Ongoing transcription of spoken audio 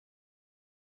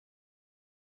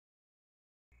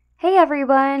Hey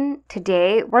everyone!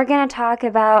 Today we're going to talk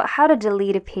about how to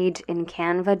delete a page in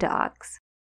Canva Docs.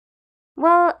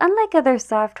 Well, unlike other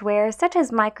software such as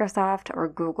Microsoft or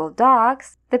Google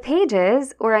Docs, the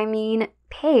pages,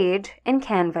 page in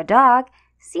Canva Doc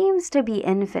seems to be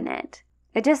infinite.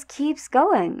 It just keeps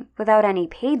going without any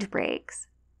page breaks.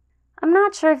 I'm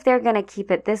not sure if they're going to keep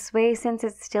it this way since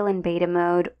it's still in beta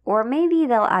mode, or maybe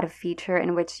they'll add a feature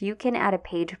in which you can add a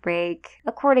page break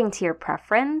according to your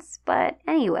preference, but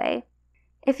anyway.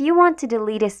 If you want to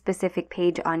delete a specific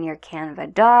page on your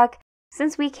Canva doc,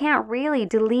 since we can't really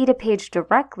delete a page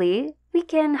directly, we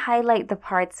can highlight the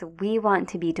parts we want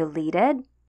to be deleted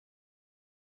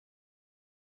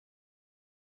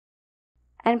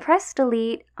and press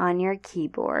delete on your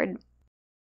keyboard.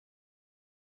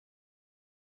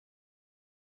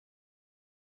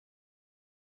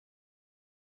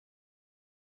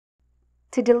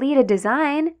 To delete a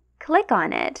design, click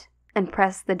on it and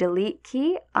press the delete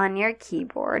key on your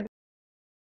keyboard.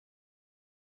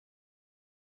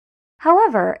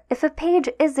 However, if a page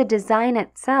is a design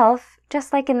itself,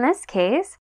 just like in this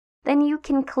case, then you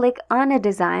can click on a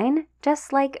design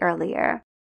just like earlier.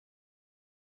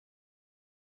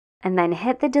 And then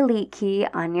hit the delete key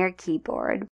on your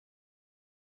keyboard.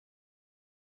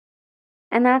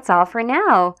 And that's all for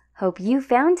now. Hope you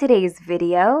found today's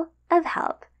video of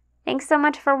help. Thanks so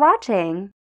much for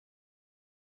watching.